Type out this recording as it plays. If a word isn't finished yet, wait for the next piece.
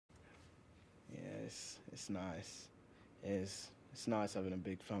it's nice. It's nice having a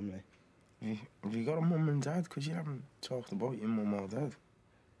big family. Have you got a mum and dad? Because you haven't talked about your mum or dad.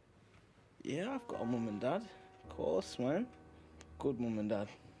 Yeah, I've got a mum and dad. Of course, man. Good mum and dad.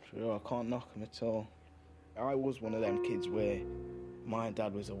 Sure, I can't knock them at all. I was one of them kids where my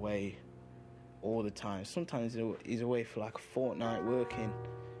dad was away all the time. Sometimes he's away for like a fortnight working.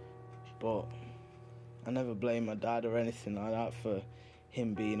 But I never blame my dad or anything like that for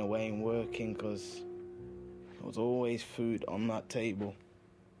him being away and working, because there was always food on that table.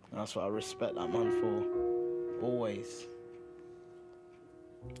 And that's what I respect that man for. Always.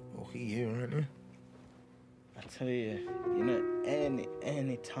 Lucky you, aren't you? I tell you, you know,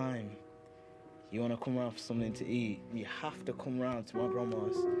 any time you want to come around for something to eat, you have to come round to my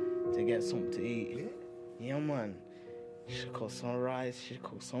grandma's to get something to eat. Yeah, man. She cook some rice, she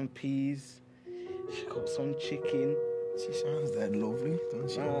cook some peas, she cook some chicken. She sounds dead lovely,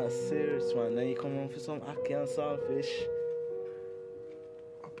 doesn't she? Ah, serious, man. Then you come home for some ackee and saltfish.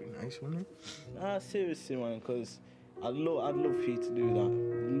 That'd be nice, wouldn't it? Ah, seriously, man, because I'd love for you to do that.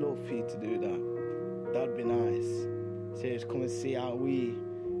 I'd love for you to do that. That'd be nice. Seriously, come and see how we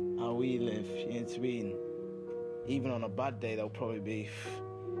live, you know what I mean? Even on a bad day, there'll probably be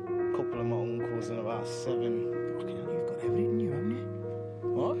a couple of my uncles and about 7. Fucking hell, you've got everything, you, haven't you?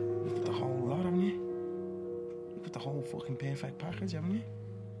 What? You've got the whole lot, haven't you? You've got the whole fucking perfect package, haven't you?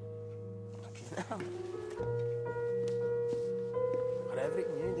 Fucking hell. Got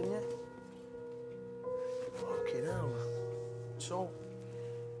everything, you, didn't you? Fucking hell. So,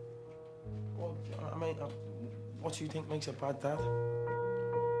 well, I mean, what do you think makes a bad dad?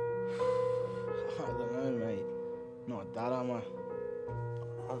 I don't know, mate. Not a dad, am I?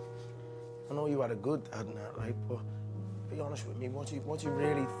 I know you had a good dad and that, right? But be honest with me, what do you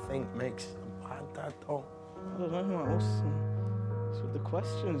really think makes a bad dad, though? I don't know, man. What's with the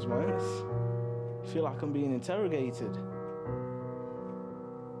questions, man? I feel like I'm being interrogated.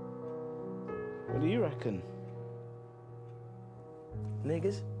 What do you reckon?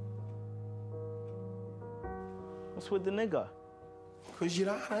 Niggers? What's with the nigger? Because you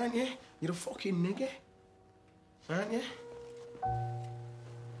are, aren't you? You're a fucking nigger. Aren't you?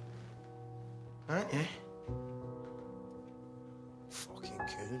 Aren't you? Fucking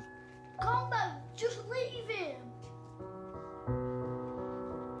coon. Combo, just leave him.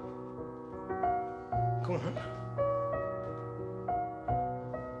 Come on.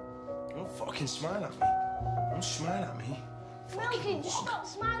 Don't fucking smile at me. Don't smile at me. Milky, just stop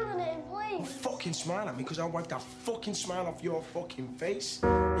smiling at him, Don't please. fucking smile at me, because I'll wipe that fucking smile off your fucking face.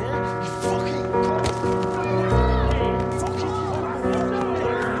 Yeah? You fucking...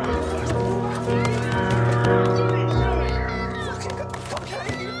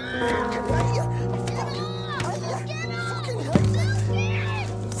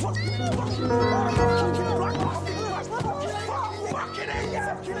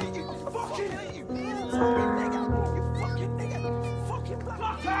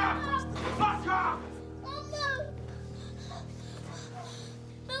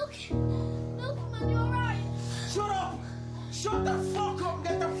 Shut the fuck up!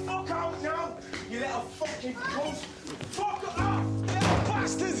 Get the fuck out now! You little fucking cunt! Fuck off! You little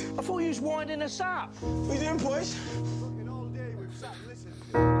bastard! I thought you was winding us up. What are you doing, boys? Fucking all day we've sat listening.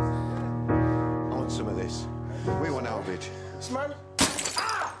 I want some of this. We want Albridge. This man.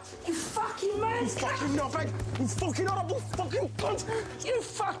 Ah! You fucking mad! You fucking knobhead! You fucking horrible fucking cunt! You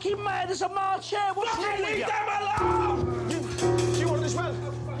fucking mad as a March chair! What's wrong Fucking with leave you? them alone! You want it as well?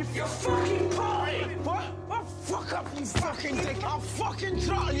 You fucking party! What? What? Fuck up, you fucking dick! I'll fucking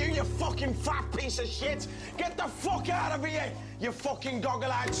throttle you, you fucking fat piece of shit! Get the fuck out of here, you fucking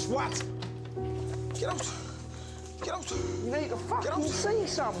goggle-eyed swat! Get out! Get out! You need to fucking see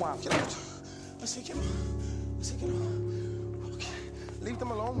someone. Get out! I say get out! I say get out! Okay. Leave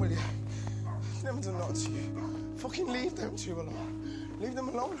them alone, will you? They never done nothing to you. Fucking leave them two alone. Leave them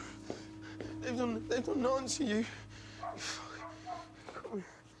alone. They've done nothing to you. Come here.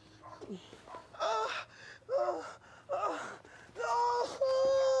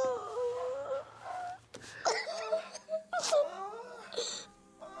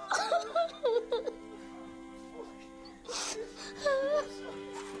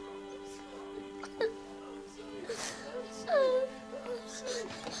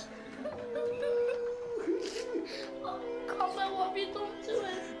 Combo, what have you done to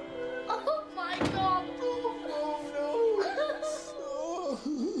him? Oh my God.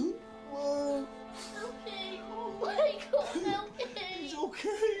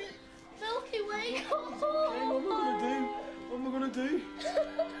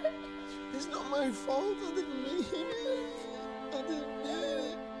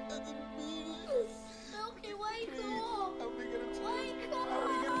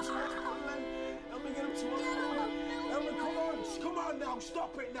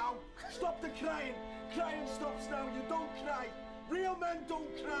 stop it now. Stop the crying. Crying stops now. You don't cry. Real men don't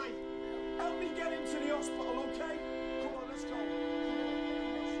cry. Help me get him to the hospital, okay? Come on, let's go.